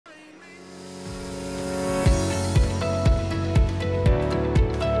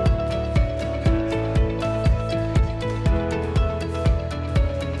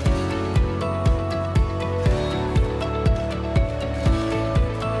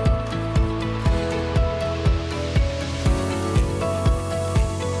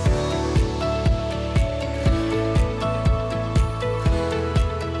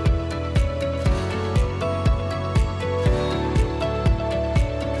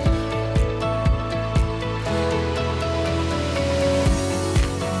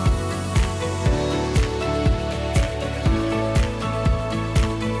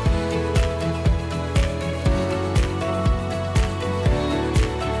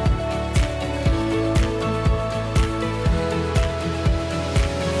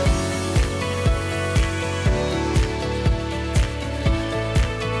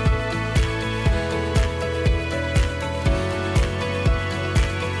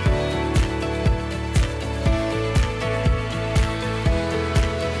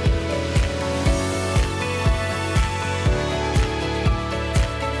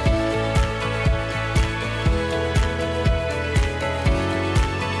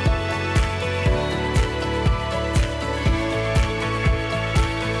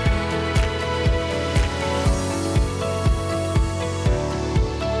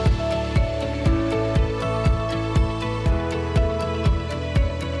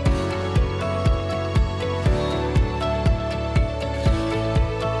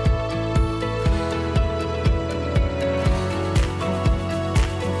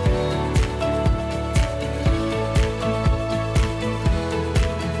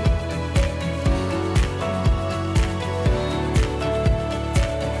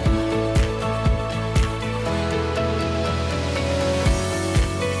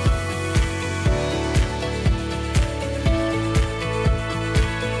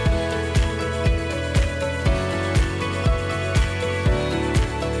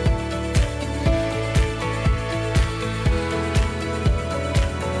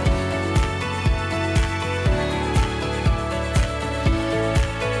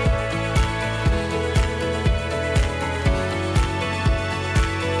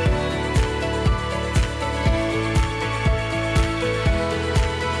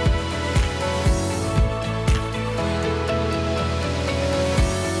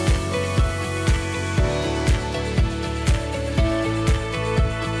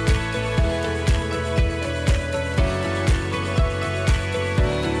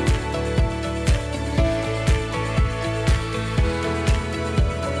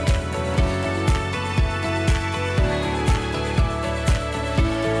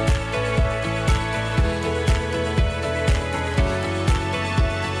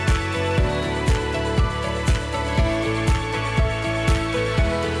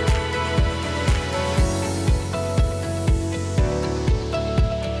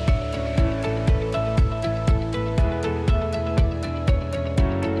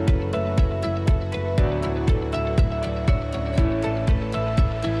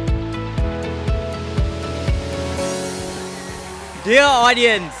Dear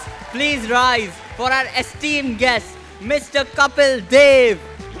audience, please rise for our esteemed guest, Mr. Kapil Dev,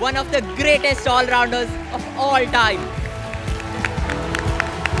 one of the greatest all-rounders of all time.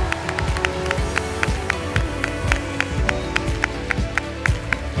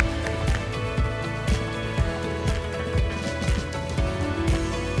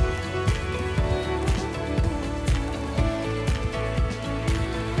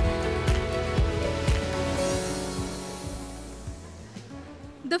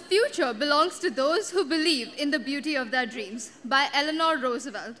 The future belongs to those who believe in the beauty of their dreams, by Eleanor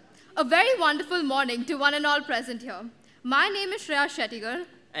Roosevelt. A very wonderful morning to one and all present here. My name is Shreya Shettigar.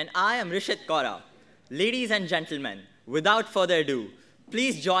 And I am Rishit Kaura. Ladies and gentlemen, without further ado,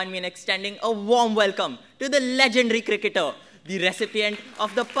 please join me in extending a warm welcome to the legendary cricketer, the recipient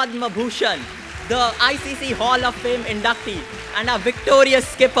of the Padma Bhushan, the ICC Hall of Fame inductee, and our victorious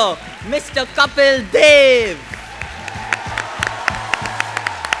skipper, Mr. Kapil Dev.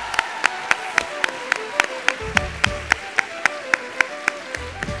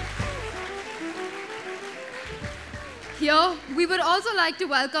 Here, we would also like to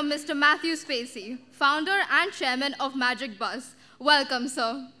welcome Mr. Matthew Spacey, founder and chairman of Magic Bus. Welcome,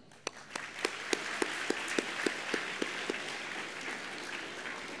 sir.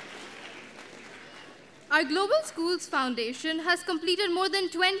 Our Global Schools Foundation has completed more than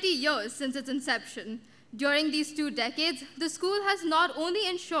 20 years since its inception. During these 2 decades, the school has not only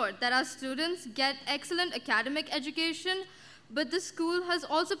ensured that our students get excellent academic education, but the school has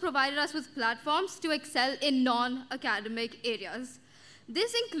also provided us with platforms to excel in non-academic areas.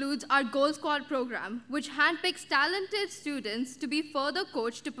 This includes our Goal Squad program, which handpicks talented students to be further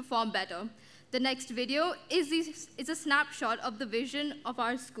coached to perform better. The next video is a snapshot of the vision of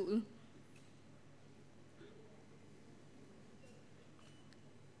our school.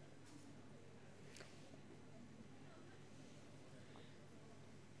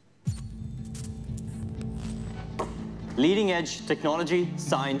 Leading-edge technology,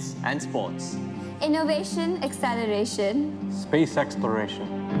 science, and sports. Innovation, acceleration. Space exploration.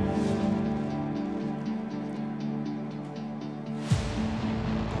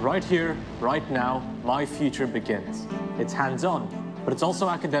 Right here, right now, my future begins. It's hands-on, but it's also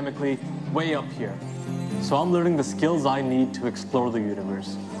academically way up here. So I'm learning the skills I need to explore the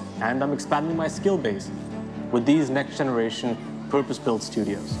universe. And I'm expanding my skill base with these next-generation purpose-built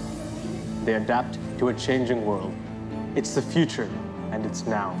studios. They adapt to a changing world. It's the future, and it's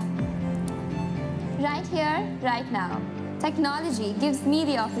now. Right here, right now. Technology gives me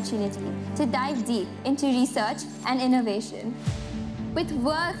the opportunity to dive deep into research and innovation. With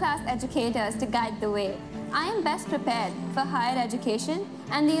world-class educators to guide the way, I am best prepared for higher education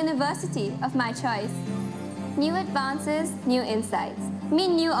and the university of my choice. New advances, new insights,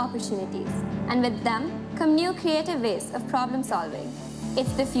 mean new opportunities, and with them come new creative ways of problem solving.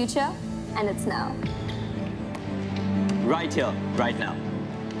 It's the future, and it's now. Right here, right now,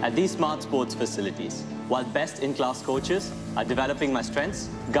 at these smart sports facilities, while best in-class coaches are developing my strengths,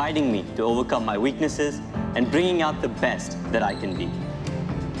 guiding me to overcome my weaknesses, and bringing out the best that I can be.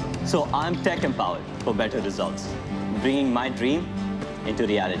 So I'm tech-empowered for better results, bringing my dream into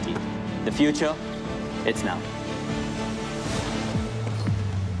reality. The future, it's now.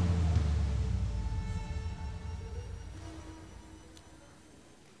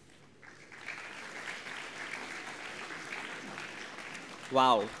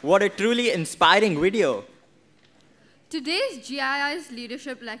 Wow, what a truly inspiring video. Today's GIIS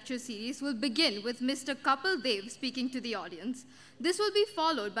Leadership Lecture Series will begin with Mr. Kapil Dev speaking to the audience. This will be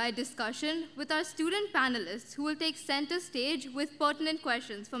followed by a discussion with our student panelists who will take center stage with pertinent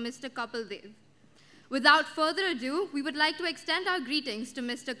questions for Mr. Kapil Dev. Without further ado, we would like to extend our greetings to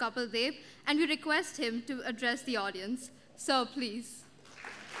Mr. Kapil Dev, and we request him to address the audience. Sir, please.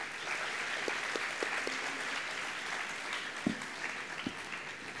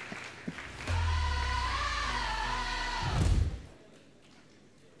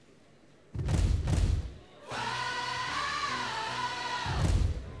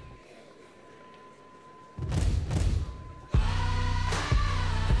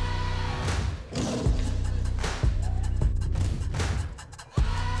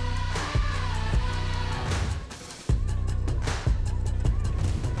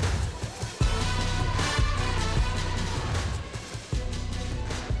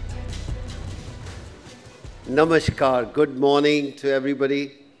 Namaskar, good morning to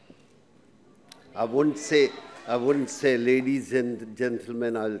everybody. I wouldn't say ladies and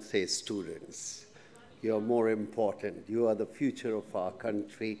gentlemen, I'll say students. You're more important. You are the future of our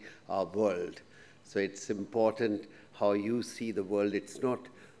country, our world. So it's important how you see the world. It's not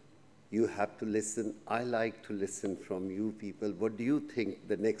You have to listen. I like to listen from you people. What do you think,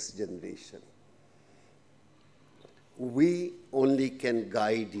 the next generation? We only can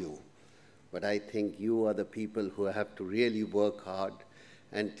guide you, but I think you are the people who have to really work hard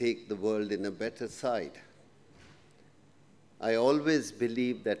and take the world in a better side. I always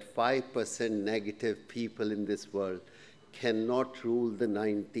believe that 5% negative people in this world cannot rule the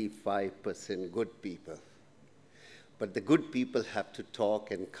 95% good people. But the good people have to talk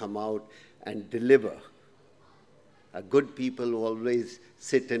and come out and deliver. Good people always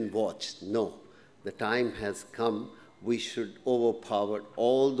sit and watch. No, the time has come. We should overpower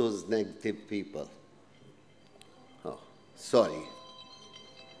all those negative people. Oh, sorry.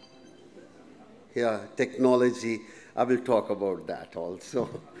 Yeah, technology, I will talk about that also.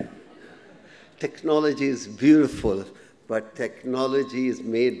 Technology is beautiful, but technology is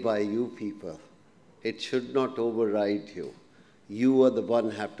made by you people. It should not override you. You are the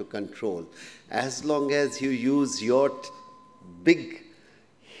one who have to control. As long as you use your big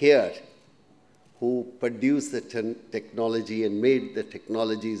here, who produced the technology and made the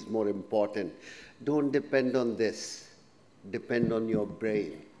technologies more important, don't depend on this. Depend on your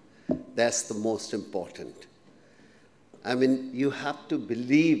brain. That's the most important. I mean, you have to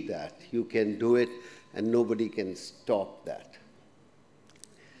believe that you can do it and nobody can stop that.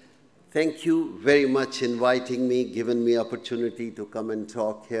 Thank you very much inviting me, giving me opportunity to come and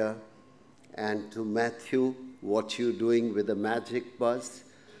talk here. And to Matthew, what you're doing with the Magic Bus,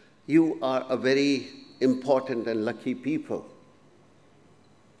 you are a very important and lucky people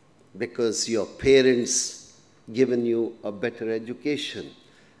because your parents given you a better education.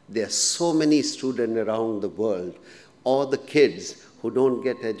 There are so many students around the world, or the kids who don't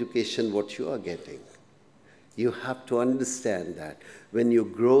get education what you are getting. You have to understand that. When you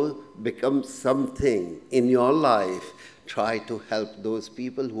grow, become something in your life, try to help those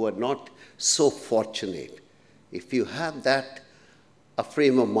people who are not so fortunate. If you have that, a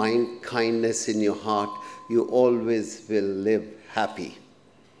frame of mind, kindness in your heart, you always will live happy.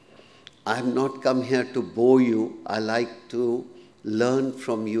 I have not come here to bore you. I like to learn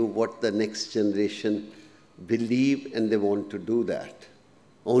from you what the next generation believe, and they want to do that.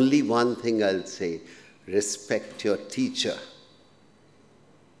 Only one thing I'll say, respect your teacher.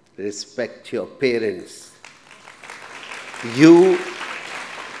 Respect your parents. You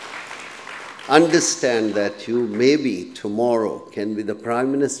understand that you maybe tomorrow can be the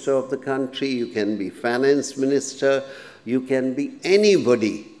Prime Minister of the country, you can be Finance Minister, you can be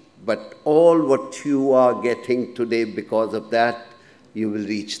anybody, but all what you are getting today because of that, you will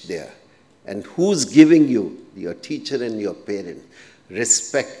reach there. And who's giving you? Your teacher and your parent.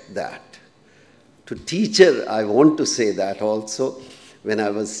 Respect that. To teacher, I want to say that also. When I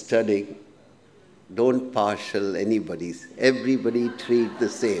was studying, don't partial anybody's. Everybody treat the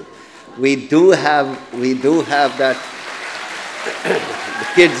same. We do have that. The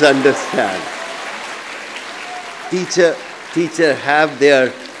kids understand. Teacher have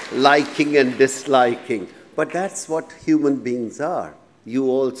their liking and disliking, but that's what human beings are. You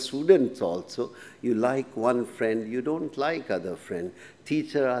all students also, you like one friend, you don't like other friend.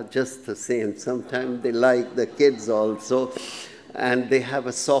 Teachers are just the same. Sometimes they like the kids also, and they have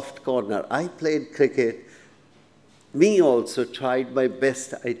a soft corner. I played cricket. Me also tried my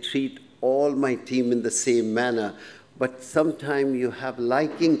best. I treat all my team in the same manner, but sometimes you have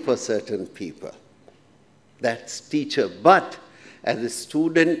liking for certain people. That's teacher. But as a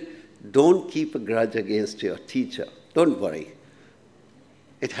student, don't keep a grudge against your teacher. Don't worry.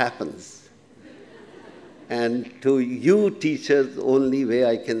 It happens. And to you teachers, only way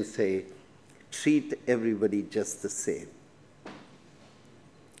I can say, treat everybody just the same.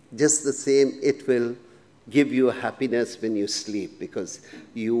 Just the same, it will give you a happiness when you sleep, because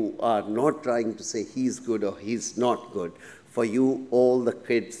you are not trying to say he's good or he's not good. For you, all the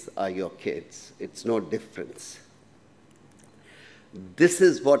kids are your kids. It's no difference. This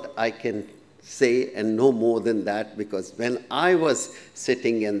is what I can say, and no more than that, because when I was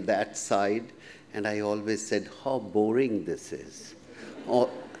sitting in that side, and I always said how boring this is. Or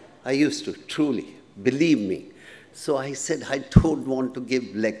I used to, truly, believe me. So I said, I don't want to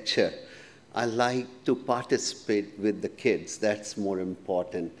give lecture. I like to participate with the kids. That's more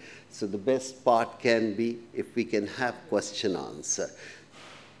important. So the best part can be if we can have question answer.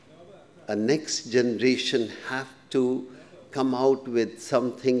 A next generation have to come out with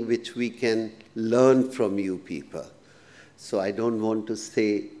something which we can learn from you people. So I don't want to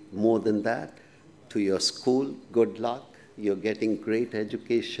say more than that. To your school, good luck. You're getting great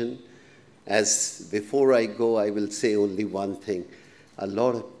education. As before I go, I will say only one thing. A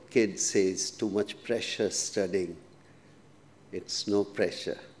lot of kids say it's too much pressure studying. It's no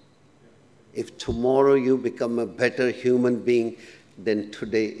pressure. If tomorrow you become a better human being than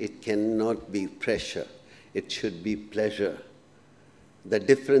today, it cannot be pressure. It should be pleasure. The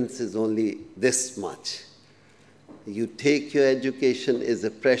difference is only this much. You take your education as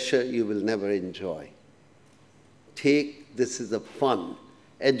a pressure, you will never enjoy. Take this is a fun.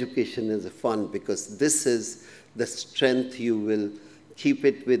 Education is a fun because this is the strength you will keep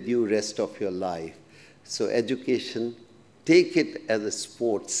it with you rest of your life. So education, take it as a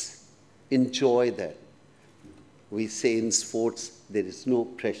sports. Enjoy that. We say in sports, there is no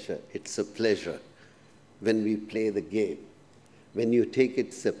pressure. It's a pleasure when we play the game. When you take it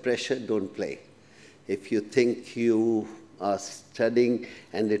as a pressure, don't play. If you think you are studying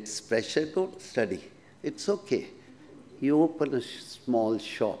and it's pressure, don't study. It's okay. You open a small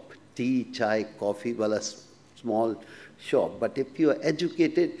shop, tea, chai, coffee, well, a small shop. But if you are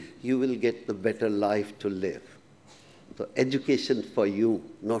educated, you will get the better life to live. So education for you,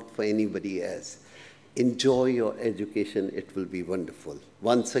 not for anybody else. Enjoy your education. It will be wonderful.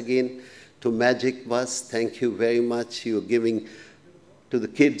 Once again, to Magic Bus, thank you very much. You're giving to the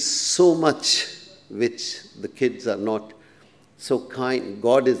kids so much which the kids are not so kind.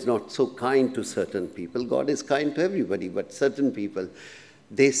 God is not so kind to certain people. God is kind to everybody, but certain people,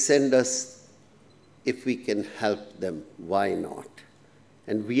 they send us, if we can help them, why not?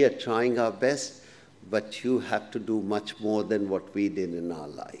 And we are trying our best, but you have to do much more than what we did in our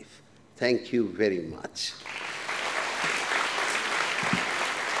life. Thank you very much.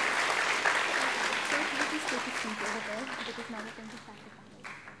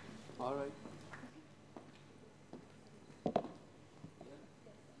 All right.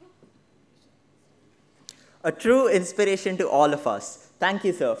 A true inspiration to all of us. Thank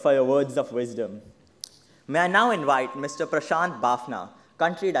you, sir, for your words of wisdom. May I now invite Mr. Prashant Bafna,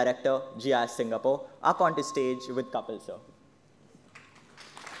 Country Director, GIIS Singapore, up onto stage with Kapil, sir.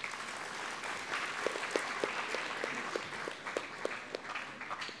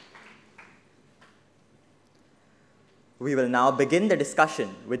 We will now begin the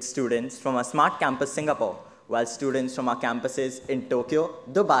discussion with students from our Smart Campus Singapore, while students from our campuses in Tokyo,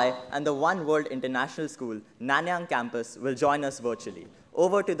 Dubai, and the One World International School, Nanyang campus, will join us virtually.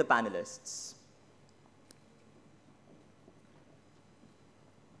 Over to the panelists.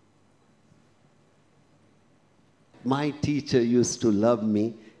 My teacher used to love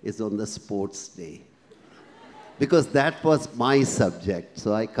me is on the sports day. Because that was my subject,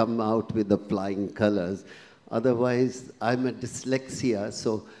 so I come out with the flying colors. Otherwise, I'm a dyslexia,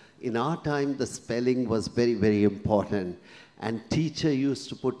 so in our time, the spelling was very, very important. And teacher used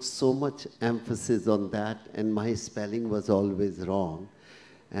to put so much emphasis on that, and my spelling was always wrong.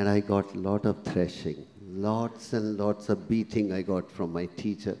 And I got a lot of thrashing, lots and lots of beating I got from my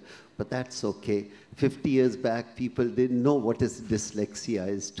teacher. But that's okay. 50 years back, people didn't know what is dyslexia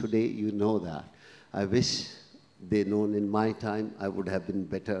is. Today, you know that. I wish they'd known in my time, I would have been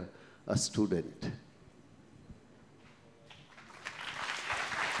better a student.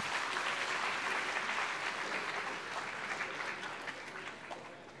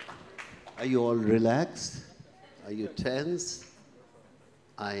 Are you all relaxed? Are you tense?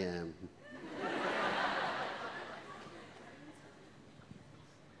 I am.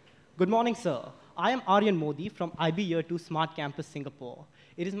 Good morning, sir. I am Aryan Modi from IB Year 2 Smart Campus Singapore.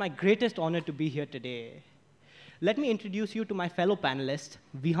 It is my greatest honor to be here today. Let me introduce you to my fellow panelists,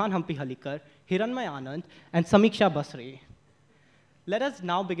 Vihan Hampi Halikar, Hiranmay Anand, and Samiksha Basri. Let us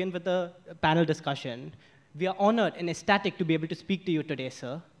now begin with the panel discussion. We are honored and ecstatic to be able to speak to you today,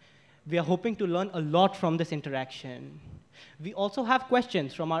 sir. We are hoping to learn a lot from this interaction. We also have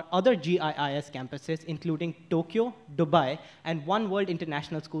questions from our other GIIS campuses, including Tokyo, Dubai, and One World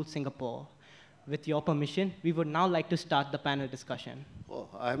International School, Singapore. With your permission, we would now like to start the panel discussion. Oh,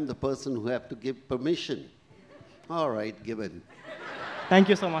 I'm the person who have to give permission. All right, given. Thank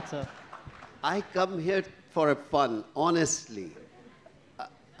you so much, sir. I come here for a fun, honestly.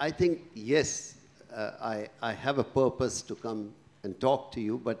 I think, yes, I have a purpose to come and talk to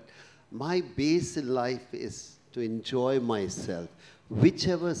you, but my base in life is to enjoy myself,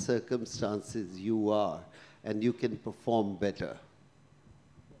 whichever circumstances you are, and you can perform better.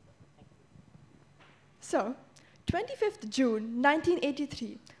 So, 25th June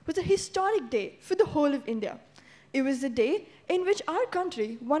 1983 was a historic day for the whole of India. It was the day in which our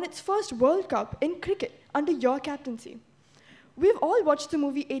country won its first World Cup in cricket under your captaincy. We've all watched the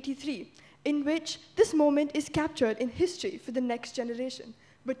movie 83, in which this moment is captured in history for the next generation.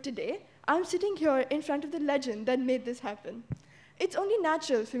 But today, I'm sitting here in front of the legend that made this happen. It's only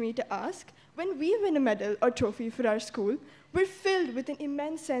natural for me to ask, when we win a medal or trophy for our school, we're filled with an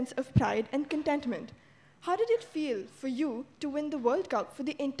immense sense of pride and contentment. How did it feel for you to win the World Cup for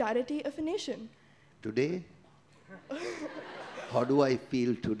the entirety of a nation? Today? How do I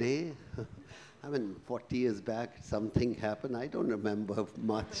feel today? I mean, 40 years back, something happened. I don't remember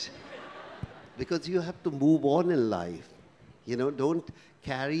much. Because you have to move on in life. You know, don't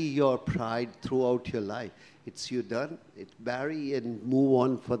carry your pride throughout your life. It's you done, it's bury and move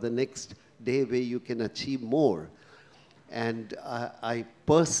on for the next day where you can achieve more. And I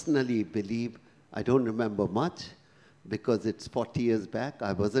personally believe, I don't remember much because it's 40 years back.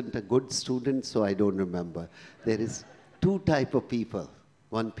 I wasn't a good student, so I don't remember. There is two types of people.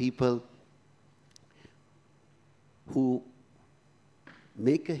 One people who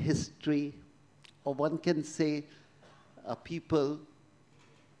make a history, or one can say people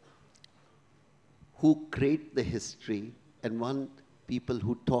who create the history, and one people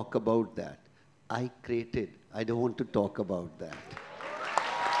who talk about that. I created. I don't want to talk about that.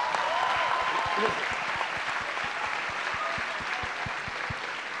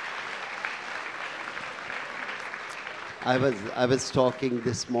 I was talking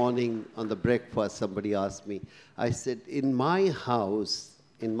this morning on the breakfast, somebody asked me, I said, in my house,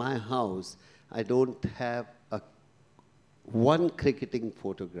 I don't have one cricketing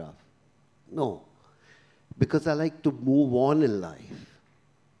photograph. No, because I like to move on in life.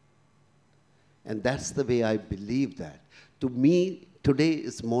 And that's the way I believe that. To me, today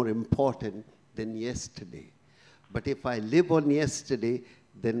is more important than yesterday. But if I live on yesterday,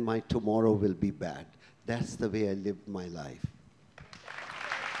 then my tomorrow will be bad. That's the way I live my life.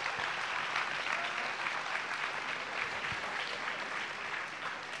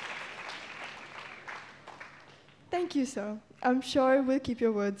 Thank you, sir. I'm sure we'll keep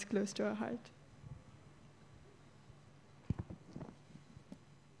your words close to our heart.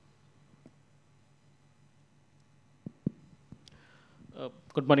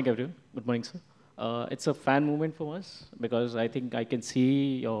 Good morning, everyone. Good morning, sir. It's a fan movement for us because I think I can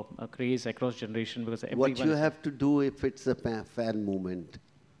see your craze across generation because everyone. What you have to do if it's a fan movement?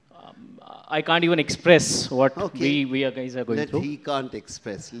 I can't even express what we guys are going through. He can't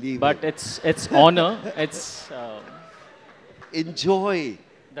express. Leave but it. it's honor. It's enjoy.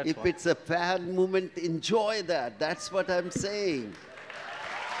 If what. it's a fan movement, enjoy that. That's what I'm saying.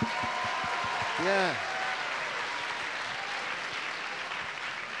 Yeah.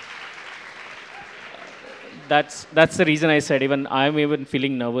 That's the reason I said I'm even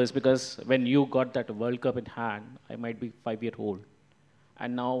feeling nervous because when you got that World Cup in hand, I might be 5-year-old,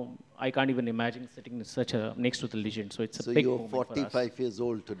 and now I can't even imagine sitting in such a next to the legend. So it's a big moment for us. So you're 45 years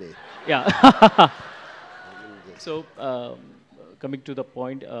old today. Yeah. So coming to the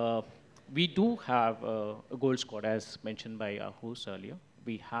point, we do have a gold squad as mentioned by our host earlier.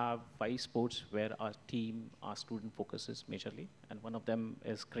 We have 5 sports where our student focuses majorly, and one of them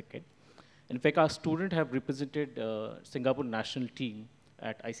is cricket. In fact, our students have represented Singapore national team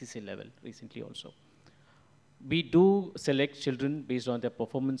at ICC level recently also. We do select children based on their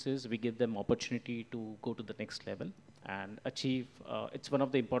performances. We give them opportunity to go to the next level and achieve. It's one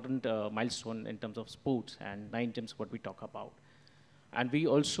of the important milestone in terms of sports and 9 gems what we talk about. And we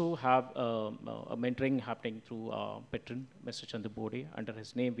also have a mentoring happening through Petron, Mr. Chandra Bode. Under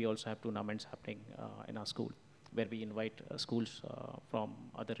his name, we also have tournaments happening in our school where we invite schools from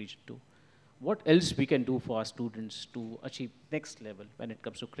other region too. What else we can do for our students to achieve next level when it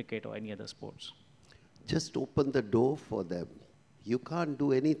comes to cricket or any other sports? Just open the door for them. You can't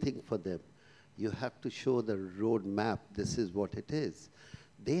do anything for them. You have to show the road map. This is what it is.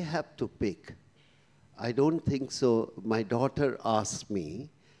 They have to pick. I don't think so. My daughter asked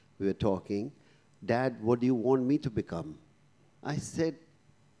me, we were talking, Dad, what do you want me to become? I said,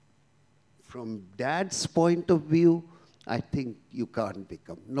 from Dad's point of view, I think you can't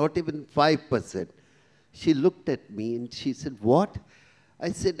become, not even 5%. She looked at me and she said, what?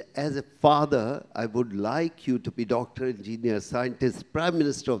 I said, as a father, I would like you to be doctor, engineer, scientist, prime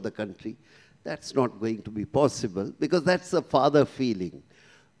minister of the country. That's not going to be possible because that's a father feeling.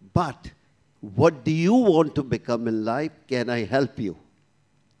 But what do you want to become in life? Can I help you?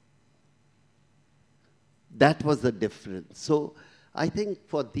 That was the difference. So I think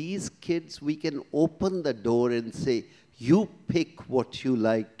for these kids, we can open the door and say, you pick what you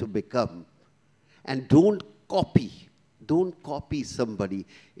like to become. And don't copy. Don't copy somebody.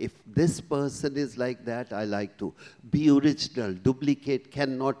 If this person is like that, I like to. Be original. Duplicate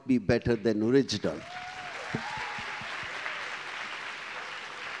cannot be better than original.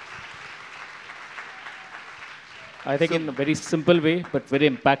 I think in a very simple way, but very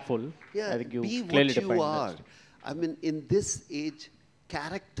impactful. Yeah, I think you be clearly what you defined are. that. I mean, in this age,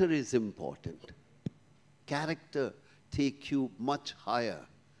 character is important. Character take you much higher.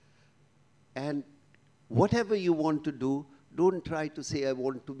 And Whatever you want to do, don't try to say, I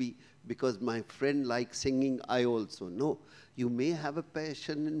want to be, because my friend likes singing, I also. No, you may have a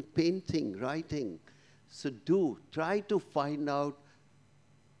passion in painting, writing. So try to find out,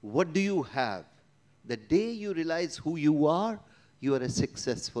 what do you have? The day you realize who you are a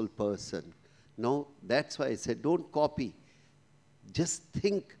successful person. No, that's why I said, don't copy. Just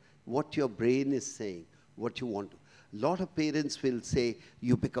think what your brain is saying, what you want to. A lot of parents will say,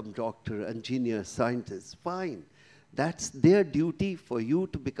 you become doctor, engineer, scientist. Fine. That's their duty for you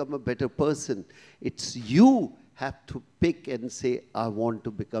to become a better person. It's you have to pick and say, I want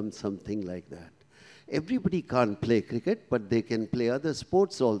to become something like that. Everybody can't play cricket, but they can play other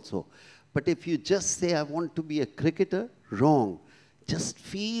sports also. But if you just say, I want to be a cricketer, wrong. Just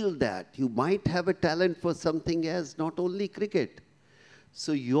feel that. You might have a talent for something else, not only cricket.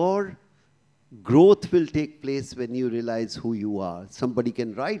 So your growth will take place when you realize who you are. Somebody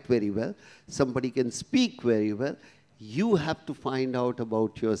can write very well. Somebody can speak very well. You have to find out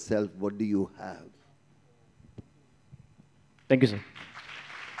about yourself. What do you have? Thank you, sir.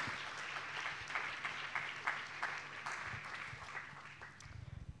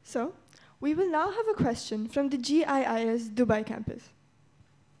 So, we will now have a question from the GIIS Dubai campus.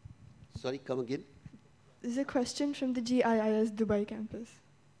 Sorry, come again? This is a question from the GIIS Dubai campus.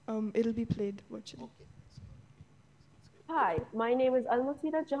 It'll be played virtually. Okay. Hi, my name is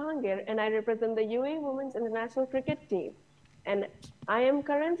Almasira Jahangir and I represent the UAE Women's International Cricket Team. And I am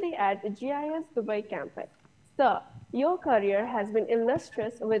currently at the GIIS Dubai campus. Sir, your career has been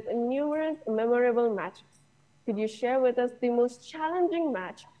illustrious with numerous memorable matches. Could you share with us the most challenging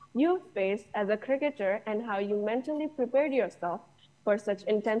match you faced as a cricketer and how you mentally prepared yourself for such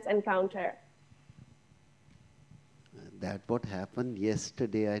intense encounter? That what happened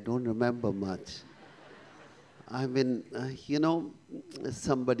yesterday, I don't remember much. I mean, you know,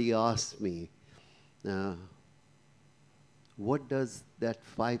 somebody asked me, what does that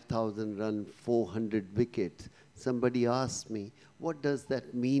 5,000 run, 400 wickets? Somebody asked me, what does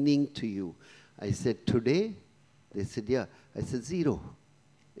that meaning to you? I said, today? They said, yeah. I said, 0.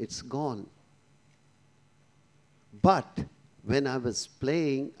 It's gone. But when I was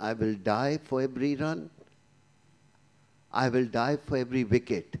playing, I will die for every run. I will die for every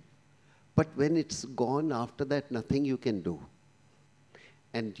wicket. But when it's gone, after that, nothing you can do.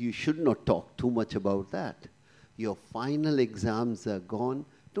 And you should not talk too much about that. Your final exams are gone.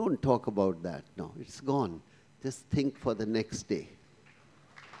 Don't talk about that. No, it's gone. Just think for the next day.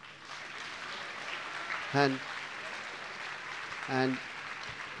 And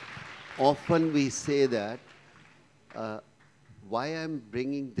often we say that, why I'm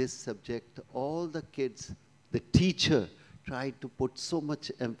bringing this subject, all the kids, the teacher tried to put so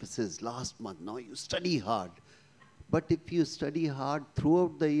much emphasis last month. Now you study hard. But if you study hard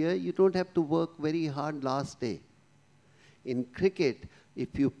throughout the year, you don't have to work very hard last day. In cricket,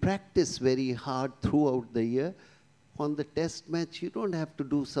 if you practice very hard throughout the year, on the test match, you don't have to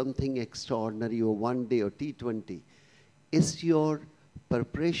do something extraordinary or one day or T20. It's your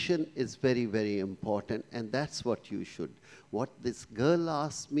preparation is very, very important, and that's what you should. What this girl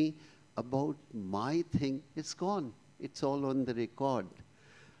asked me about my thing, it's gone. It's all on the record.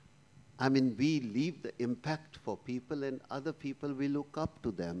 I mean, we leave the impact for people, and other people, we look up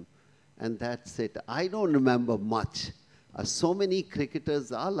to them. And that's it. I don't remember much. So many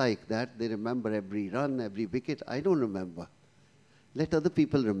cricketers are like that. They remember every run, every wicket. I don't remember. Let other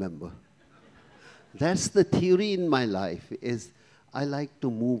people remember. That's the theory in my life, is I like to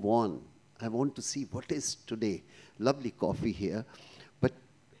move on. I want to see what is today. Lovely coffee here. But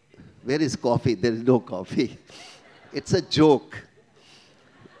where is coffee? There is no coffee. It's a joke.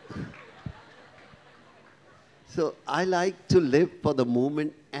 So I like to live for the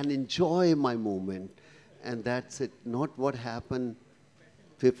moment and enjoy my moment. And that's it. Not what happened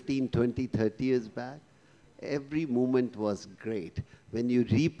 15, 20, 30 years back. Every moment was great. When you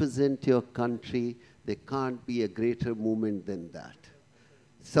represent your country, there can't be a greater moment than that.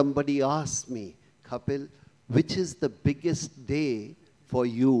 Somebody asked me, Kapil, which is the biggest day for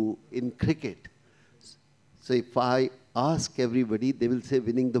you in cricket? So if I ask everybody, they will say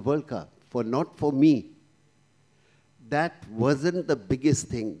winning the World Cup. Not for me. That wasn't the biggest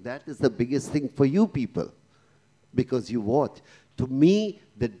thing. That is the biggest thing for you people, because you watch. To me,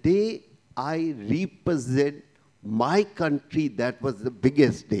 the day I represent my country, that was the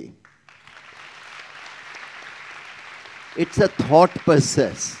biggest day. It's a thought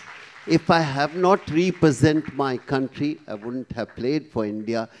process. If I have not represent my country, I wouldn't have played for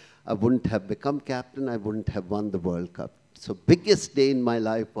India. I wouldn't have become captain. I wouldn't have won the World Cup. So biggest day in my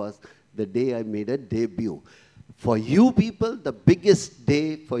life was the day I made a debut. For you people, the biggest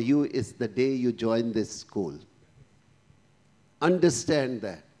day for you is the day you join this school. Understand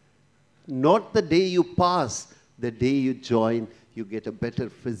that. Not the day you pass, the day you join, you get a better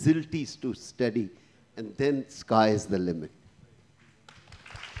facilities to study, and then sky is the limit.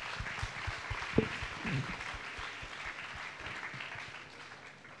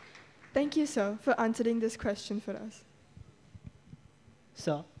 Thank you, sir, for answering this question for us.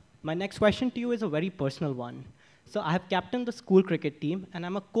 Sir, my next question to you is a very personal one. So I have captained the school cricket team, and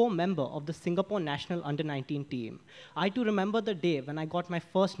I'm a co-member of the Singapore National Under-19 team. I too remember the day when I got my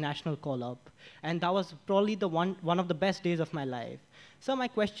first national call-up, and that was probably the one of the best days of my life. So my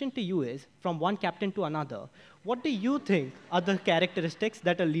question to you is, from one captain to another, what do you think are the characteristics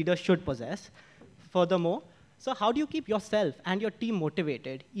that a leader should possess? Furthermore, so how do you keep yourself and your team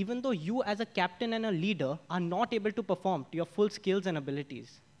motivated, even though you as a captain and a leader are not able to perform to your full skills and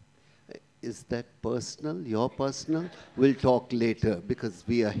abilities? Is that personal, your personal? We'll talk later because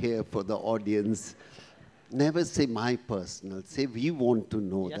we are here for the audience. Never say my personal, say we want to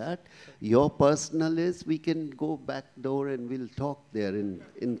know that. Your personal is, we can go back door and we'll talk there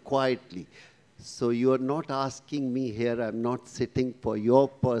in quietly. So you are not asking me here, I'm not sitting for your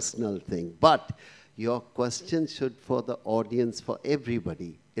personal thing. But your question should for the audience, for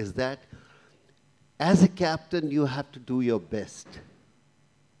everybody, is that as a captain, you have to do your best.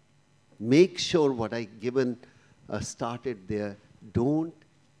 Make sure what I started there, don't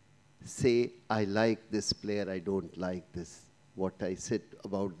say, I like this player, I don't like this, what I said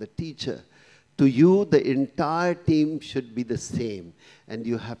about the teacher. To you, the entire team should be the same, and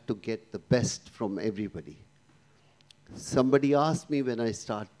you have to get the best from everybody. Somebody asked me when I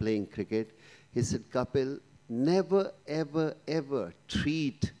started playing cricket, he said, Kapil, never, ever, ever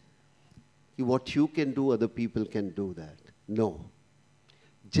treat what you can do, other people can do that. No.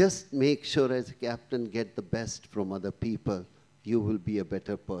 Just make sure as a captain, get the best from other people. You will be a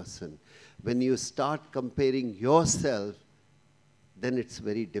better person. When you start comparing yourself, then it's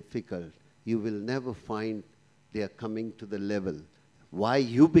very difficult. You will never find they are coming to the level. Why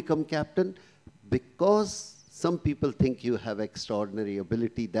you become captain? Because some people think you have extraordinary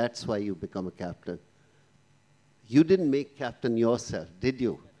ability. That's why you become a captain. You didn't make captain yourself, did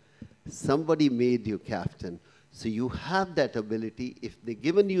you? Somebody made you captain. So you have that ability. If they've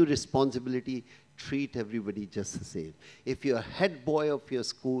given you responsibility, treat everybody just the same. If you're head boy of your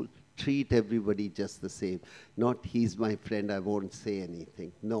school, treat everybody just the same. Not, he's my friend, I won't say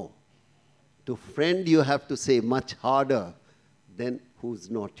anything. No. To friend, you have to say much harder than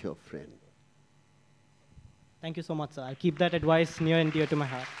who's not your friend. Thank you so much, sir. I'll keep that advice near and dear to my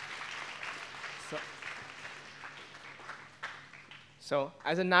heart. So,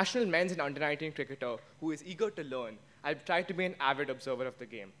 as a national men's and under-19 cricketer who is eager to learn, I've tried to be an avid observer of the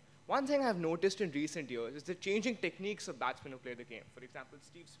game. One thing I've noticed in recent years is the changing techniques of batsmen who play the game. For example,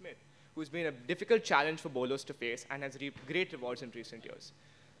 Steve Smith, who's been a difficult challenge for bowlers to face and has reaped great rewards in recent years.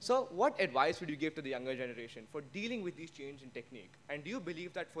 So, what advice would you give to the younger generation for dealing with these changes in technique? And do you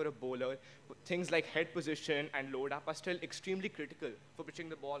believe that for a bowler, things like head position and load up are still extremely critical for pitching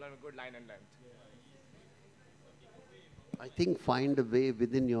the ball on a good line and length? I think find a way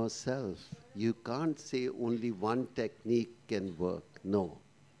within yourself. You can't say only one technique can work. No.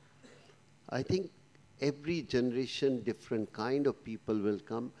 I think every generation, different kind of people will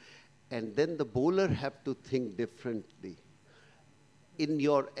come, and then the bowler have to think differently. In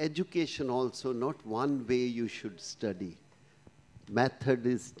your education also, not one way you should study. Method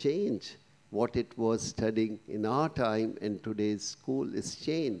is change. What it was studying in our time and today's school is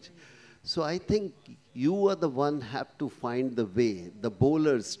change. So I think you are the one have to find the way. The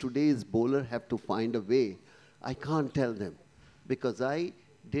bowlers, today's bowler have to find a way. I can't tell them because I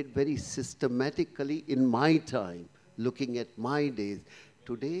did very systematically in my time, looking at my days.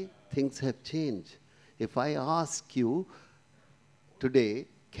 Today, things have changed. If I ask you today,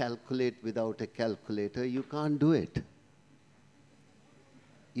 calculate without a calculator, you can't do it.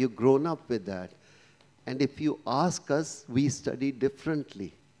 You've grown up with that. And if you ask us, we study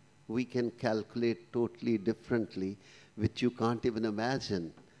differently. We can calculate totally differently, which you can't even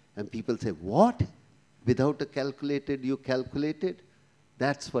imagine. And people say, what? Without a calculator, you calculated?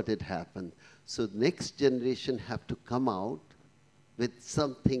 That's what it happened. So next generation have to come out with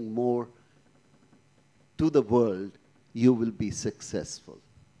something more to the world. You will be successful.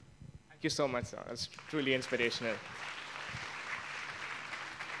 Thank you so much, sir. That's truly inspirational.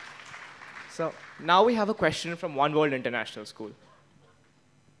 So now we have a question from One World International School.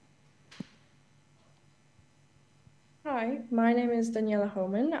 Hi, my name is Daniela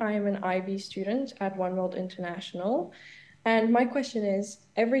Homan. I am an IB student at One World International. And my question is,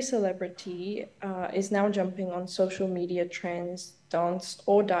 every celebrity is now jumping on social media trends, dance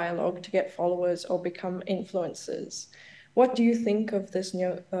or dialogue to get followers or become influencers. What do you think of this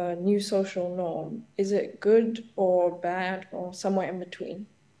new social norm? Is it good or bad or somewhere in between?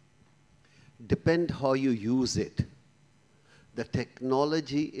 Depend how you use it. The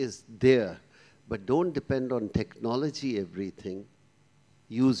technology is there, but don't depend on technology everything.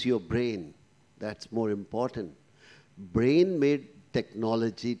 Use your brain. That's more important. Brain made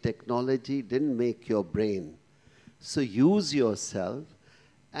technology. Technology didn't make your brain. So use yourself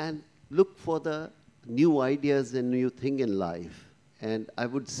and look for the new ideas and new thing in life. And I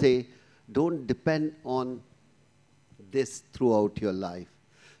would say, don't depend on this throughout your life.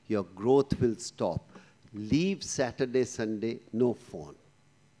 Your growth will stop. Leave Saturday, Sunday, no phone.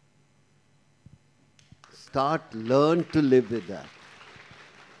 Learn to live with that.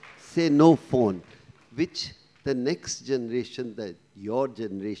 Say no phone, which the next generation, your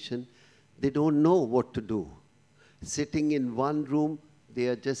generation, they don't know what to do. Sitting in one room, they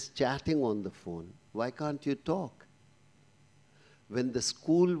are just chatting on the phone. Why can't you talk? When the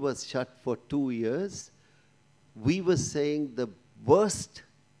school was shut for 2 years, we were saying the worst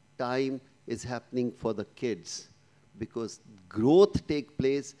time is happening for the kids because growth takes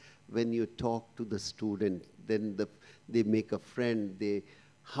place when you talk to the student. Then they make a friend,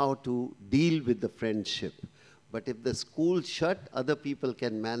 how to deal with the friendship. But if the school shut, other people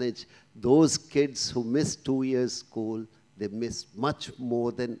can manage. Those kids who miss 2 years school, they miss much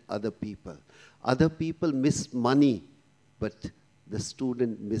more than other people. Other people miss money, but the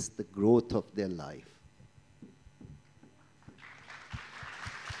student miss the growth of their life.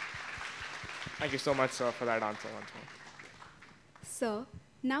 Thank you so much, sir, for that answer once more. Sir,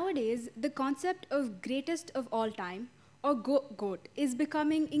 nowadays, the concept of greatest of all time, or GOAT, is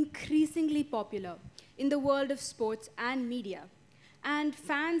becoming increasingly popular in the world of sports and media. And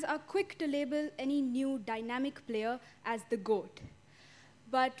fans are quick to label any new dynamic player as the GOAT.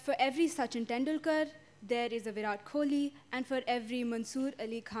 But for every Sachin Tendulkar, there is a Virat Kohli, and for every Mansoor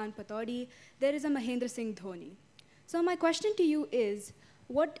Ali Khan Patodi, there is a Mahendra Singh Dhoni. So my question to you is,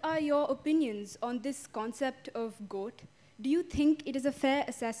 what are your opinions on this concept of GOAT? Do you think it is a fair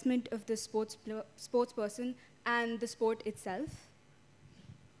assessment of the sports person and the sport itself?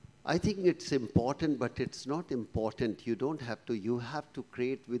 I think it's important, but it's not important. You have to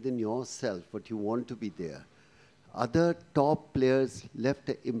create within yourself what you want to be there. Other top players left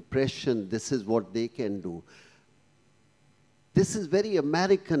an impression, this is what they can do. This is very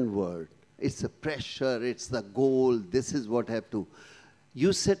American word. It's the pressure, it's the goal, this is what I have to.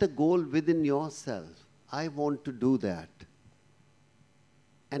 You set a goal within yourself. I want to do that.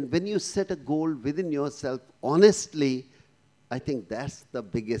 And when you set a goal within yourself, honestly, I think that's the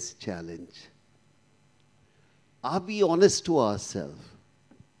biggest challenge. Are we honest to ourselves?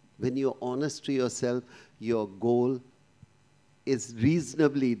 When you're honest to yourself, your goal is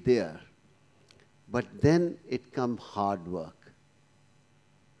reasonably there. But then it comes hard work.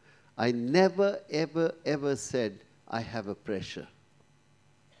 I never, ever, ever said, I have a pressure.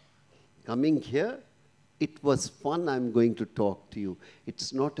 Coming here, it was fun, I'm going to talk to you.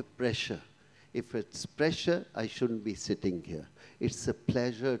 It's not a pressure. If it's pressure, I shouldn't be sitting here. It's a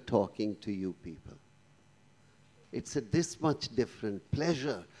pleasure talking to you people. It's this much different.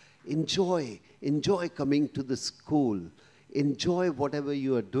 Pleasure. Enjoy coming to the school. Enjoy whatever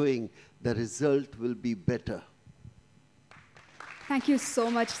you are doing. The result will be better. Thank you so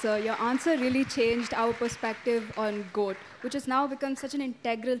much, sir. Your answer really changed our perspective on GOAT, which has now become such an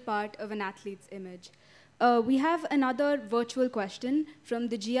integral part of an athlete's image. We have another virtual question from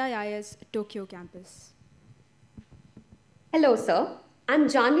the GIIS Tokyo campus. Hello, sir. I'm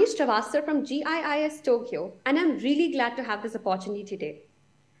Janvi Sravasar from GIIS Tokyo, and I'm really glad to have this opportunity today.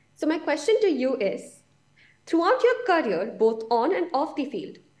 So my question to you is, throughout your career, both on and off the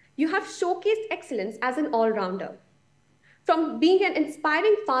field, you have showcased excellence as an all-rounder. From being an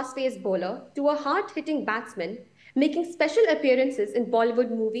inspiring fast-paced bowler to a hard-hitting batsman, making special appearances in Bollywood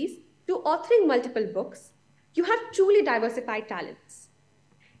movies to authoring multiple books, you have truly diversified talents.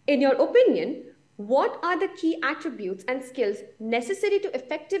 In your opinion, what are the key attributes and skills necessary to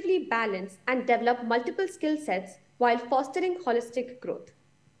effectively balance and develop multiple skill sets while fostering holistic growth?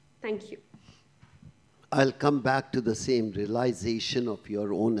 Thank you. I'll come back to the same realization of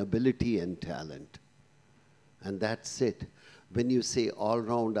your own ability and talent. And that's it. When you say all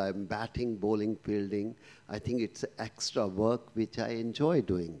round, I'm batting, bowling, fielding, I think it's extra work which I enjoy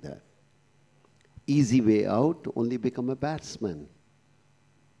doing that. Easy way out, only become a batsman.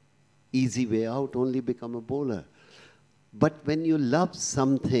 Easy way out, only become a bowler. But when you love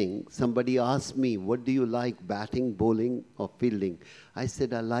something, somebody asked me, what do you like, batting, bowling, or fielding? I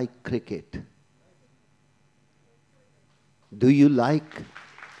said, I like cricket. Do you like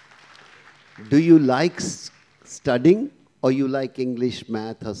studying, or you like English,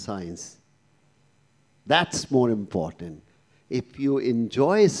 math, or science? That's more important. If you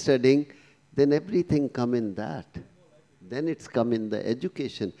enjoy studying, then everything come in that. Then it's come in the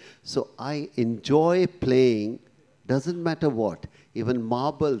education. So I enjoy playing, doesn't matter what. Even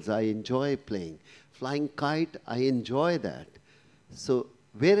marbles, I enjoy playing. Flying kite, I enjoy that. So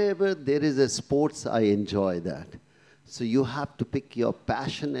wherever there is a sports, I enjoy that. So you have to pick your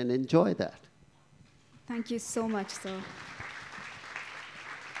passion and enjoy that. Thank you so much, sir.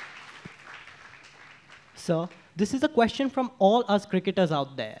 Sir, this is a question from all us cricketers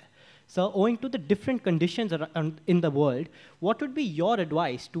out there. Sir, owing to the different conditions in the world, what would be your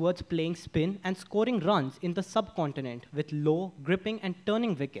advice towards playing spin and scoring runs in the subcontinent with low, gripping, and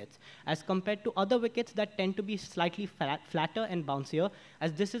turning wickets, as compared to other wickets that tend to be slightly flatter and bouncier,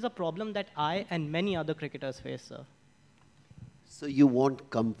 as this is a problem that I and many other cricketers face, sir? So you want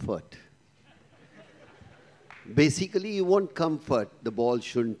comfort. Basically, you want comfort. The ball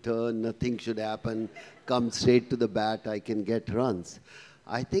shouldn't turn, nothing should happen, come straight to the bat, I can get runs.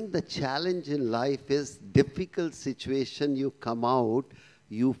 I think the challenge in life is difficult situation, you come out,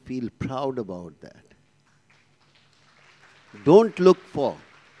 you feel proud about that. Don't look for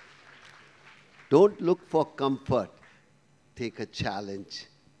comfort. Take a challenge.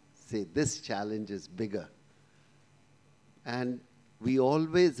 Say, this challenge is bigger. And we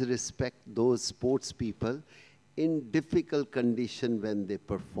always respect those sports people in difficult condition when they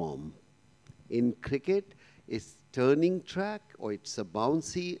perform. In cricket, it's turning track or it's a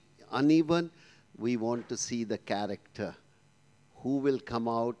bouncy, uneven. We want to see the character. Who will come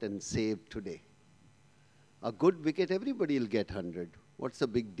out and save today? A good wicket, everybody will get 100. What's the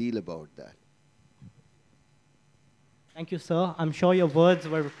big deal about that? Thank you, sir. I'm sure your words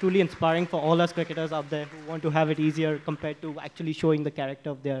were truly inspiring for all us cricketers out there who want to have it easier compared to actually showing the character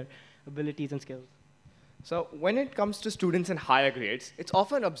of their abilities and skills. So when it comes to students in higher grades, it's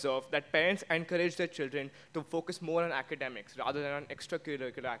often observed that parents encourage their children to focus more on academics rather than on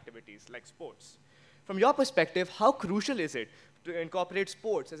extracurricular activities like sports. From your perspective, how crucial is it to incorporate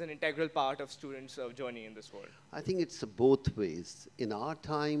sports as an integral part of students' journey in this world? I think it's both ways. In our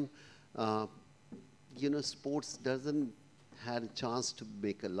time, sports doesn't have a chance to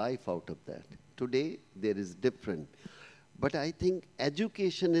make a life out of that. Today, there is different. But I think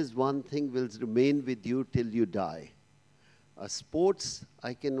education is one thing will remain with you till you die. Sports,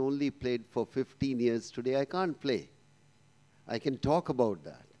 I can only play for 15 years. Today, I can't play. I can talk about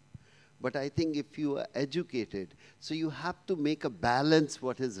that. But I think if you are educated, so you have to make a balance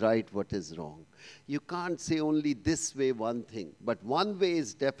what is right, what is wrong. You can't say only this way one thing. But one way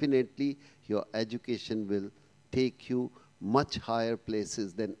is definitely your education will take you much higher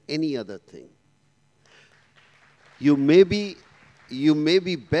places than any other thing. You may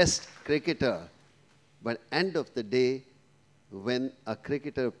be best cricketer, but end of the day, when a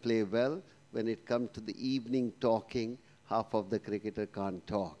cricketer play well, when it comes to the evening talking, half of the cricketer can't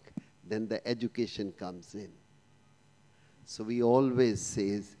talk. Then the education comes in. So we always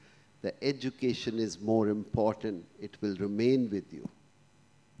say the education is more important. It will remain with you.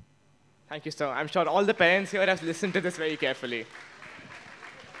 Thank you, sir. I'm sure all the parents here have listened to this very carefully.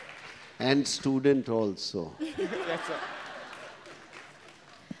 And student also. Yes,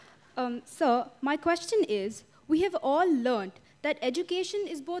 sir. Sir, my question is, we have all learned that education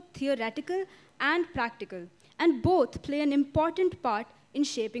is both theoretical and practical, and both play an important part in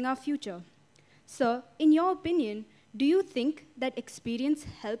shaping our future. Sir, in your opinion, do you think that experience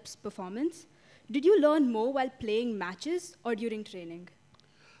helps performance? Did you learn more while playing matches or during training?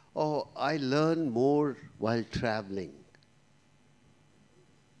 Oh, I learn more while traveling.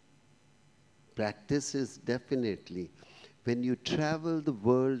 Practice is definitely, when you travel the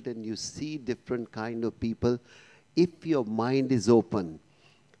world and you see different kind of people, if your mind is open.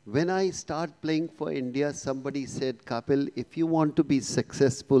 When I start playing for India, somebody said, Kapil, if you want to be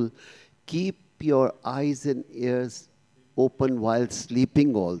successful, keep your eyes and ears open while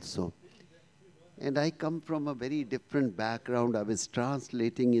sleeping also. And I come from a very different background. I was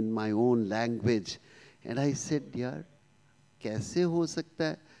translating in my own language. And I said, yaar, kaise ho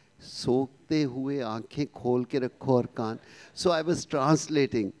sakta hai? Sote hue aankhein khol ke rakho aur kaan. So I was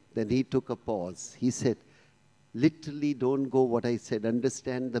translating. Then he took a pause. He said, literally don't go what I said.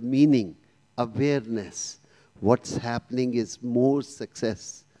 Understand the meaning, awareness. What's happening is more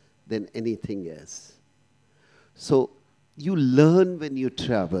success than anything else. So you learn when you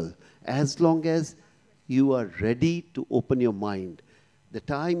travel. As long as you are ready to open your mind. The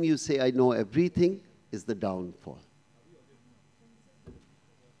time you say, I know everything, is the downfall.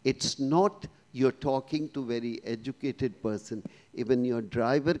 It's not you're talking to a very educated person. Even your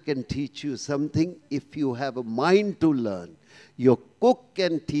driver can teach you something if you have a mind to learn. Your cook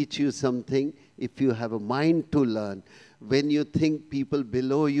can teach you something if you have a mind to learn. When you think people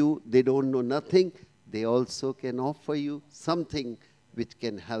below you, they don't know nothing, they also can offer you something which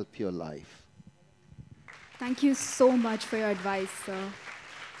can help your life. Thank you so much for your advice, sir.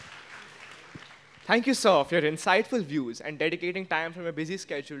 Thank you, sir, for your insightful views and dedicating time from your busy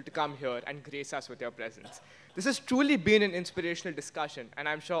schedule to come here and grace us with your presence. This has truly been an inspirational discussion, and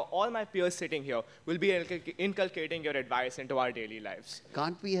I'm sure all my peers sitting here will be inculcating your advice into our daily lives.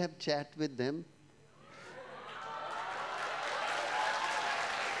 Can't we have chat with them?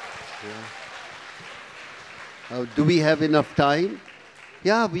 Yeah. Do we have enough time?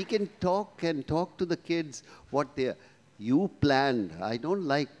 Yeah, we can talk and talk to the kids what they're... You planned. I don't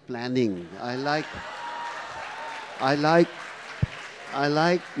like planning. I like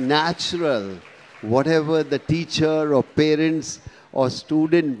natural. Whatever the teacher or parents or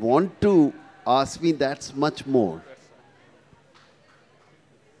student want to ask me, that's much more.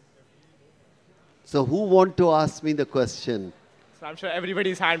 So who want to ask me the question? So I'm sure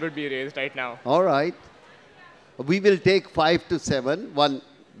everybody's hand would be raised right now. All right. We will take 5 to 7. One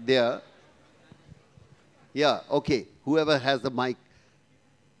there. Yeah, okay. Whoever has the mic.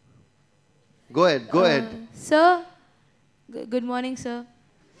 Go ahead, go ahead. Sir, good morning, sir.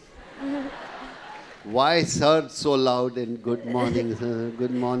 Why, sir, so loud and good morning, sir?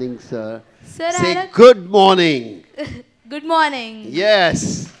 Good morning, sir. Sir, say good morning. Good morning.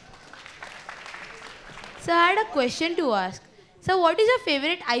 Yes. Sir, I had a question to ask. Sir, what is your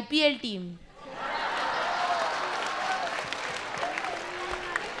favorite IPL team?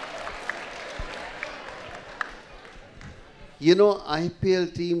 You know,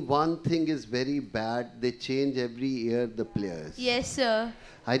 IPL team, one thing is very bad. They change every year the players. Yes, sir.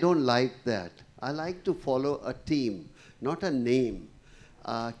 I don't like that. I like to follow a team, not a name.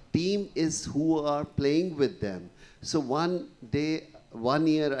 Team is who are playing with them. So one day, 1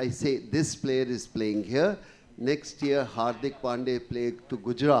 year I say, this player is playing here. Next year, Hardik Pandey plays to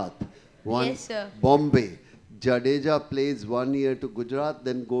Gujarat. Yes, sir. Bombay. Jadeja plays 1 year to Gujarat,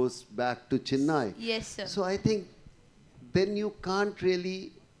 then goes back to Chennai. Yes, sir. So I think then you can't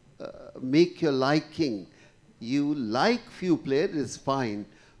really make your liking. You like few players, is fine.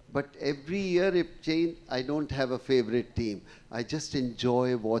 But every year if change, I don't have a favorite team. I just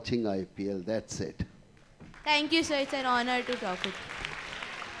enjoy watching IPL, that's it. Thank you, sir. It's an honor to talk with you.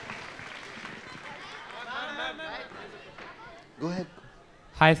 Go ahead.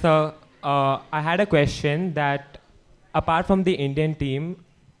 Hi, sir. I had a question that apart from the Indian team,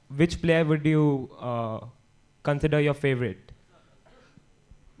 which player would you consider your favorite?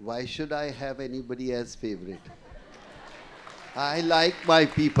 Why should I have anybody as favorite? I like my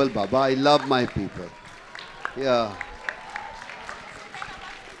people, Baba. I love my people. Yeah.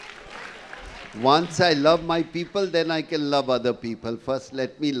 Once I love my people, then I can love other people. First,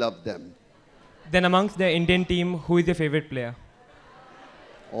 let me love them. Then amongst the Indian team, who is your favorite player?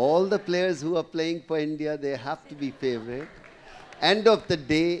 All the players who are playing for India, they have to be favorite. End of the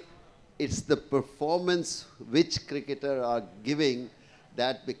day, it's the performance which cricketer are giving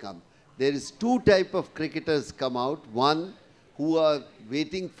that become. There is 2 types of cricketers come out. One who are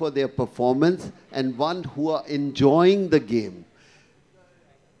waiting for their performance and one who are enjoying the game.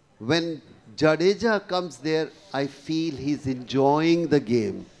 When Jadeja comes there, I feel he's enjoying the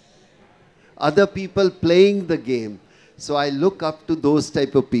game. Other people playing the game. So I look up to those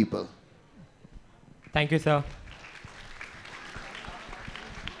type of people. Thank you, sir.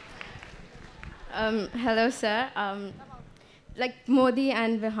 Hello, sir. Like Modi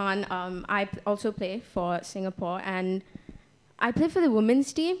and Vihan, I also play for Singapore, and I play for the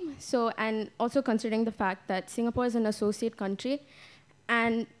women's team. So, and also considering the fact that Singapore is an associate country,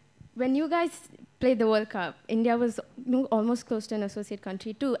 and when you guys played the World Cup, India was almost close to an associate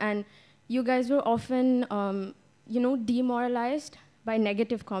country too, and you guys were often, demoralized by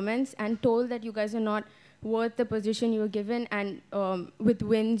negative comments and told that you guys are not worth the position you were given, and with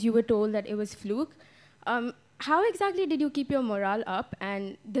wins, you were told that it was fluke. How exactly did you keep your morale up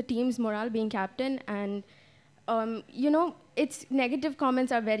and the team's morale being captain? And, it's negative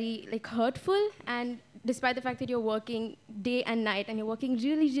comments are very hurtful, and despite the fact that you're working day and night and you're working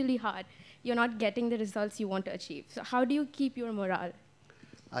really, really hard, you're not getting the results you want to achieve. So how do you keep your morale?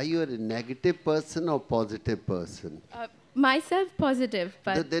 Are you a negative person or positive person? Myself, positive,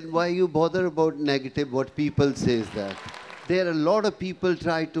 but... Then why you bother about negative, what people say is that? There are a lot of people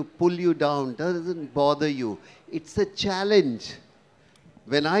try to pull you down. Doesn't bother you. It's a challenge.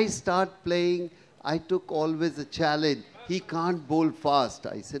 When I start playing, I took always a challenge. He can't bowl fast.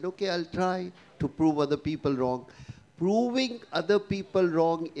 I said, okay, I'll try to prove other people wrong. Proving other people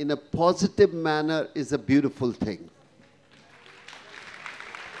wrong in a positive manner is a beautiful thing.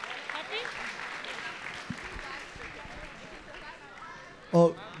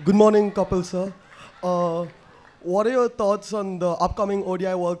 Good morning, Kapil sir. What are your thoughts on the upcoming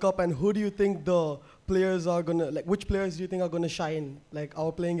ODI World Cup, and who do you think the players are gonna, like, which players do you think are gonna shine, like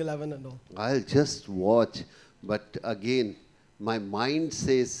our playing 11 and all? I'll just watch, but again, my mind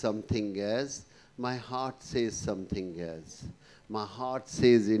says something else, my heart says something else. My heart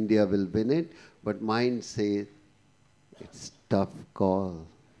says India will win it, but mind says it's tough call.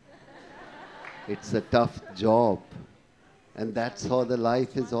 It's a tough job. And that's how the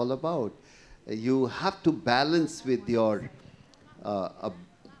life is all about. You have to balance with your a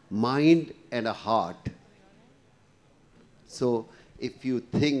mind and a heart. So if you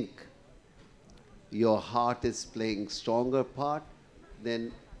think your heart is playing stronger part,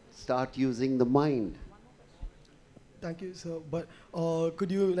 then start using the mind. Thank you, sir. But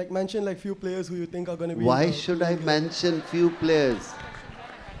could you mention few players who you think are going to be? Why should I mention few players?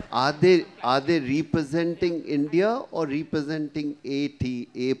 Are they representing India or representing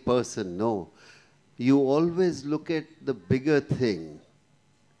a person? No. You always look at the bigger thing.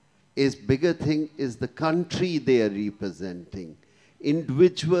 Bigger thing is the country they are representing.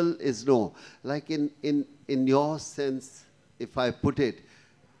 Individual is no. Like in your sense, if I put it,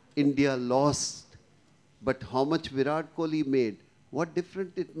 India lost, but how much Virat Kohli made? What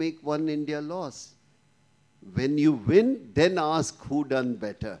difference it make one India loss? When you win, then ask who done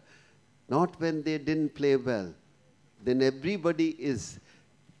better. Not when they didn't play well. Then everybody is,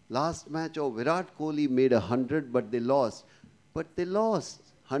 last match, oh, Virat Kohli made 100, but they lost. But they lost.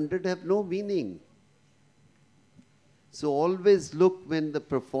 100 have no meaning. So always look when the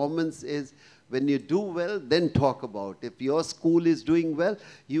performance is, when you do well, then talk about. If your school is doing well,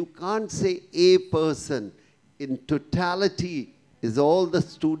 you can't say a person. In totality, is all the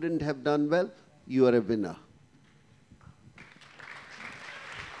students have done well, you are a winner.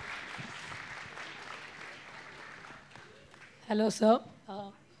 Hello, sir.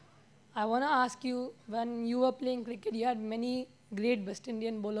 I want to ask you, when you were playing cricket, you had many great West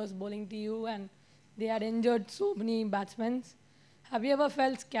Indian bowlers bowling to you, and they had injured so many batsmen. Have you ever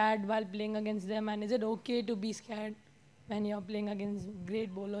felt scared while playing against them, and is it okay to be scared when you're playing against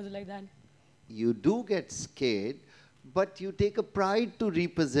great bowlers like that? You do get scared, but you take a pride to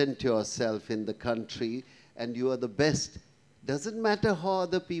represent yourself in the country, and you are the best. Doesn't matter how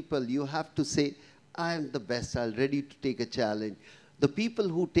other people, you have to say, I am the best, I'm ready to take a challenge. The people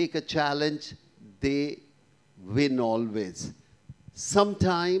who take a challenge, they win always.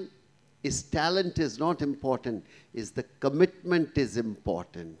 Sometimes talent is not important, the commitment is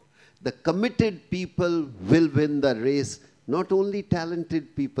important. The committed people will win the race. Not only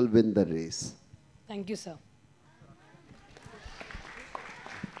talented people win the race. Thank you, sir.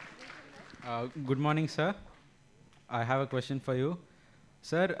 Good morning, sir. I have a question for you.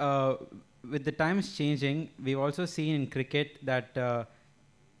 Sir, with the times changing, we've also seen in cricket that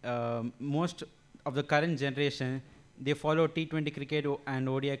most of the current generation, they follow T20 cricket and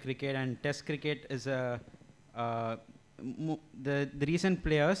ODI cricket, and Test cricket is the recent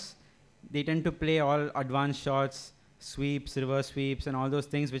players, they tend to play all advanced shots, sweeps, reverse sweeps, and all those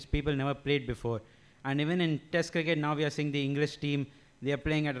things which people never played before. And even in Test cricket, now we are seeing the English team, they are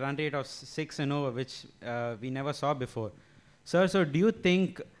playing at a run rate of 6 and over, which we never saw before. Sir, so do you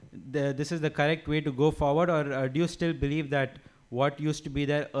think this is the correct way to go forward, or do you still believe that what used to be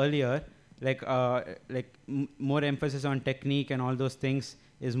there earlier, more emphasis on technique and all those things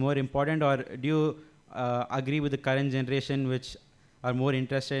is more important, or do you agree with the current generation which are more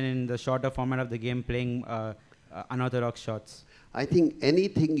interested in the shorter format of the game, playing unorthodox shots? I think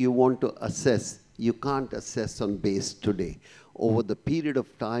anything you want to assess, you can't assess on base today. Over the period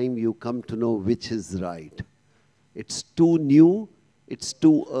of time, you come to know which is right. It's too new, it's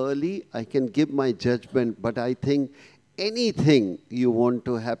too early. I can give my judgment, but I think anything you want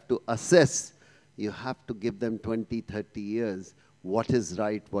to have to assess, you have to give them 20, 30 years. What is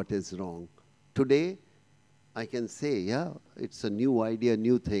right, what is wrong. Today, I can say, yeah, it's a new idea,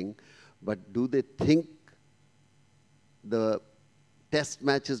 new thing, but do they think the test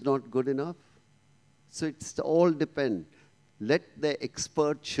match is not good enough? So it's all depend. Let the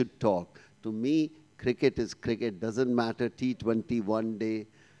expert should talk. To me, cricket is cricket. Doesn't matter T20 one day,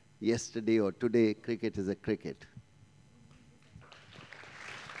 yesterday or today, cricket is a cricket.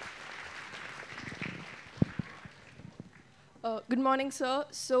 Good morning, sir.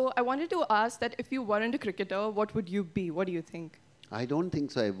 So I wanted to ask that if you weren't a cricketer, what would you be? What do you think? I don't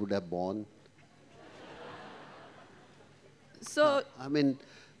think so I would have born. So, I mean,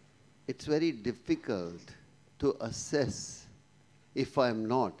 it's very difficult to assess if I'm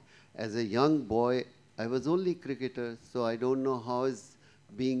not. As a young boy, I was only cricketer, so I don't know how is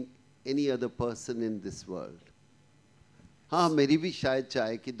being any other person in this world. हाँ मेरी भी शायद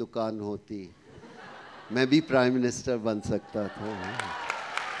चाय की दुकान होती मैं भी प्राइम मिनिस्टर बन सकता था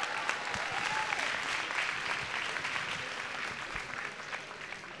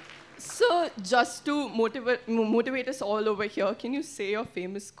So just to motivate us all over here, can you say your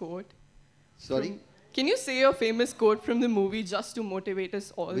famous quote? Sorry? Can you say your famous quote from the movie just to motivate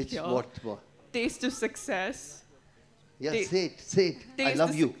us all Which here? what? Taste of success. Yeah, say it. I Taste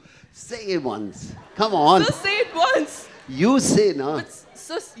love the you. Say it once. Come on. So say it once. You say, no. But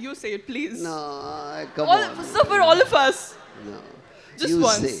so you say it, please. No, come on. So for all of us. No. Just you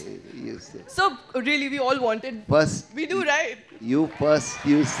once. You say. So really, we all wanted. First. We do, right? You first,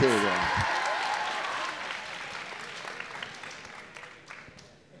 you say that.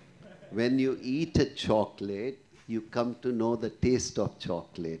 When you eat a chocolate, you come to know the taste of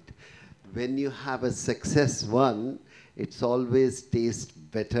chocolate. When you have a success one, it's always taste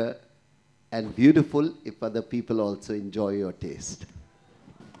better and beautiful if other people also enjoy your taste.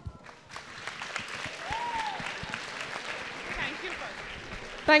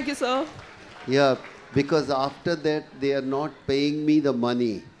 Thank you, sir. Yeah, because after that, they are not paying me the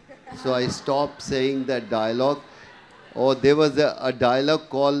money. So I stopped saying that dialogue. Or there was a dialogue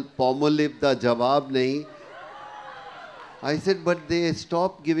called Palmolive the Jawab Nahi. I said, but they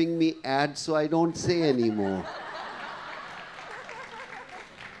stopped giving me ads, so I don't say anymore.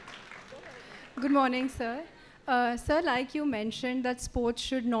 Good morning, sir. Sir, like you mentioned, that sports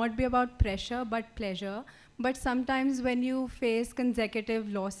should not be about pressure but pleasure. But sometimes when you face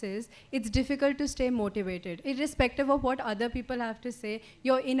consecutive losses, it's difficult to stay motivated. Irrespective of what other people have to say,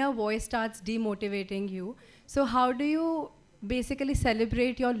 your inner voice starts demotivating you. So how do you basically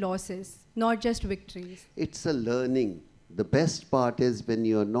celebrate your losses, not just victories? It's a learning. The best part is when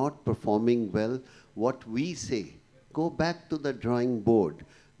you're not performing well, what we say, go back to the drawing board.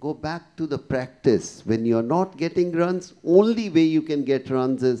 Go back to the practice. When you're not getting runs, only way you can get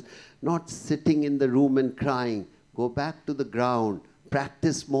runs is not sitting in the room and crying. Go back to the ground.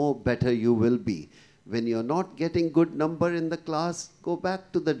 Practice more, better you will be. When you're not getting good number in the class, go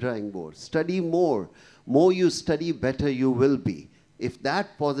back to the drawing board. Study more. More you study, better you will be. If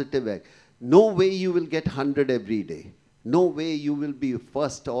that positive, no way you will get 100 every day. No way you will be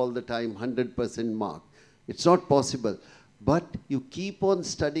first all the time, 100% mark. It's not possible. But you keep on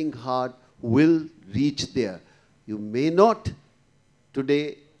studying hard, will reach there. You may not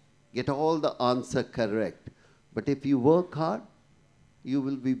today get all the answer correct. But if you work hard, you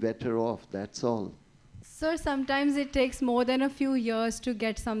will be better off, that's all. Sir, sometimes it takes more than a few years to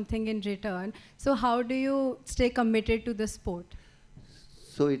get something in return. So how do you stay committed to the sport?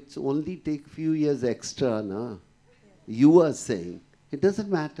 So it's only take few years extra, na? You are saying. It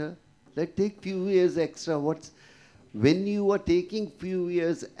doesn't matter. Let take few years extra. When you are taking few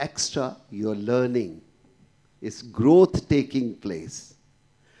years extra, you're learning. It's growth taking place.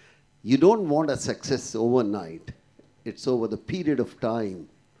 You don't want a success overnight. It's over the period of time.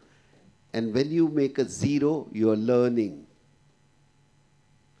 And when you make a 0, you're learning.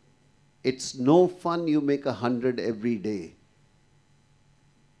 It's no fun you make 100 every day.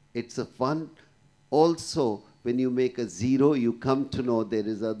 It's a fun. Also, when you make a 0, you come to know there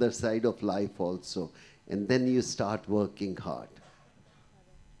is other side of life also. And then you start working hard.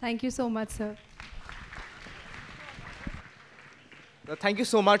 Thank you so much, sir. Thank you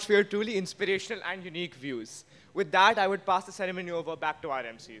so much for your truly inspirational and unique views. With that, I would pass the ceremony over back to our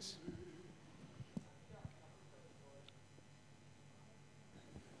MCs.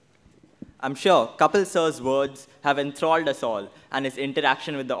 I'm sure Kapil sir's words have enthralled us all, and his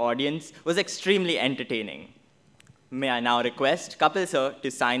interaction with the audience was extremely entertaining. May I now request Kapil sir to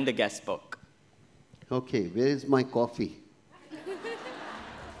sign the guest book. Okay, where is my coffee?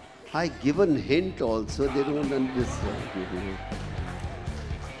 I given hint also, they don't understand.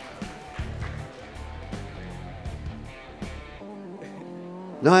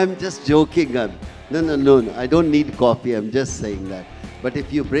 No, I'm just joking. No, I don't need coffee, I'm just saying that. But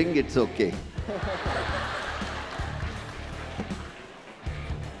if you bring, it's okay.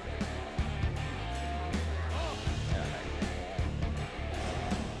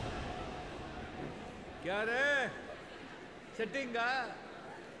 செட்டிங்கா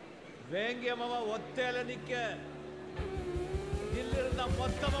வேங்கியமாவா ஒத்தையில நிக்க தில்லிருந்தா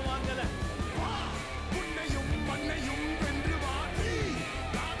மொத்தமா வாங்கல உன்னையும் மண்ணையும் வென்று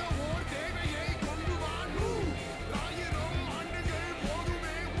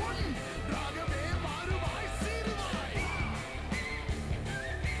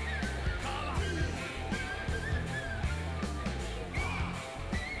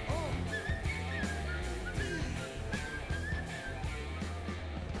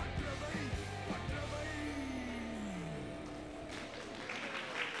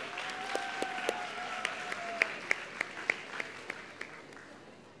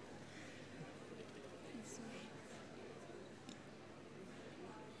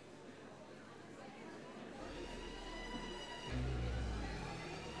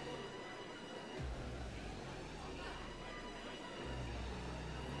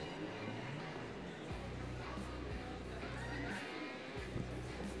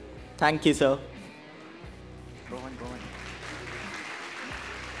Thank you, sir. Go on, go on.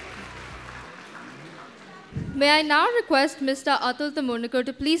 May I now request Mr. Atul Tamunikar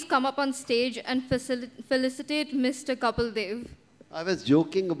to please come up on stage and felicitate Mr. Kapil Dev. I was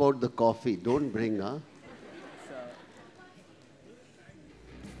joking about the coffee. Don't bring, huh?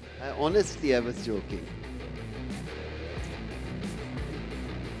 Honestly, I was joking.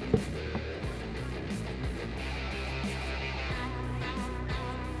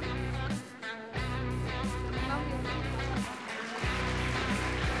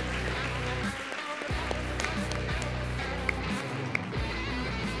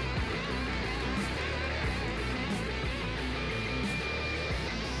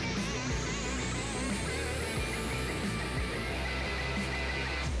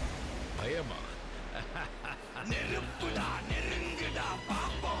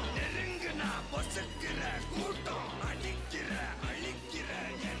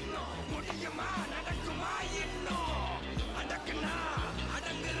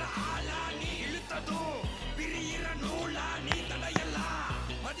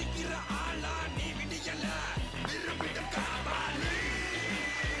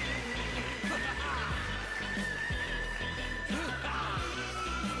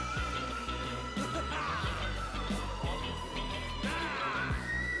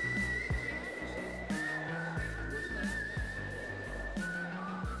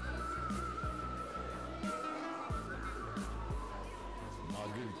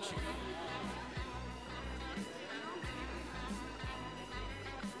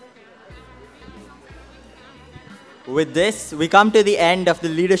 With this, we come to the end of the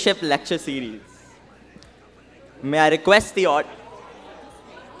Leadership Lecture Series. May I request the audience?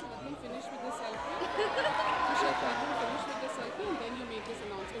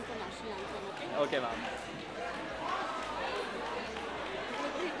 Okay, ma'am.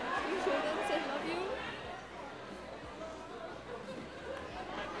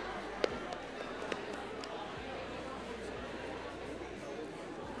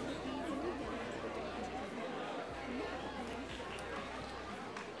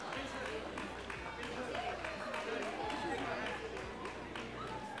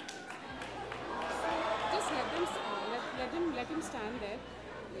 Let him stand there.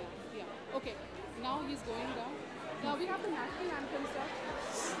 Yeah. Okay. Now he's going down. Now we have the national anthem, sir.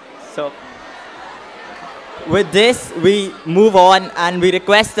 So, with this, we move on and we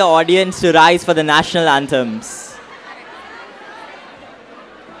request the audience to rise for the national anthems.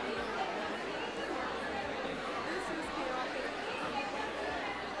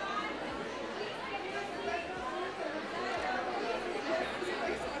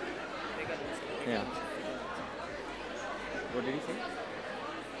 Yeah. What did he say?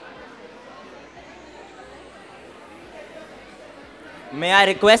 May I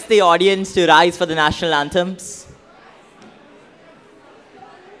request the audience to rise for the national anthems?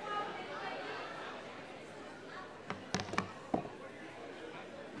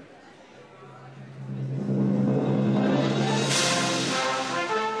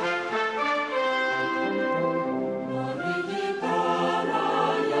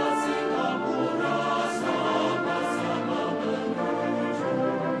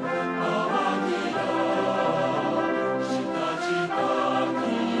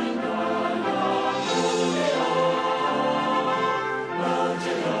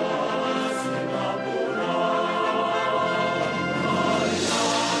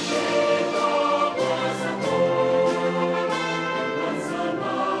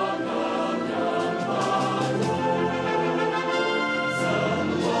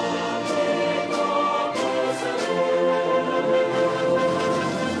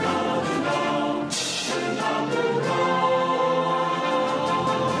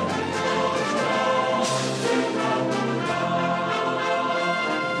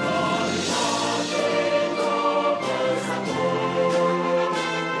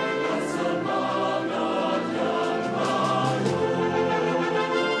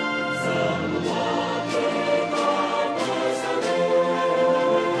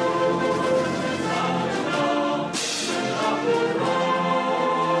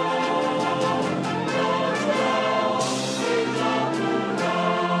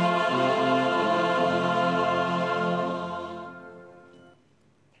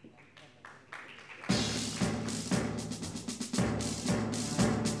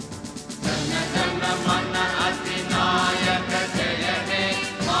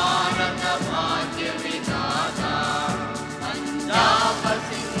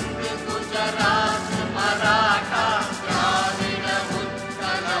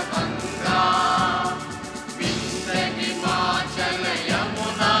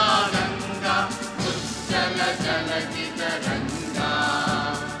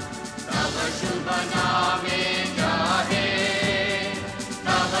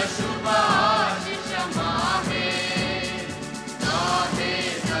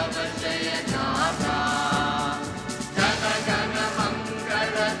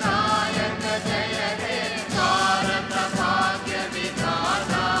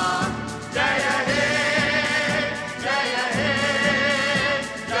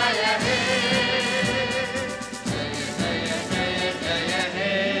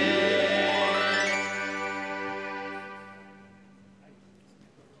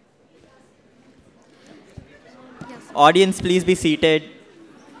 Audience, please be seated.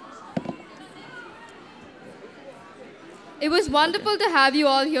 It was wonderful to have you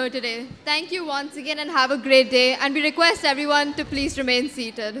all here today. Thank you once again and have a great day. And we request everyone to please remain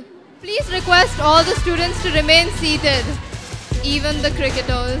seated. Please request all the students to remain seated, even the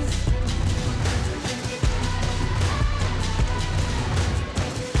cricketers.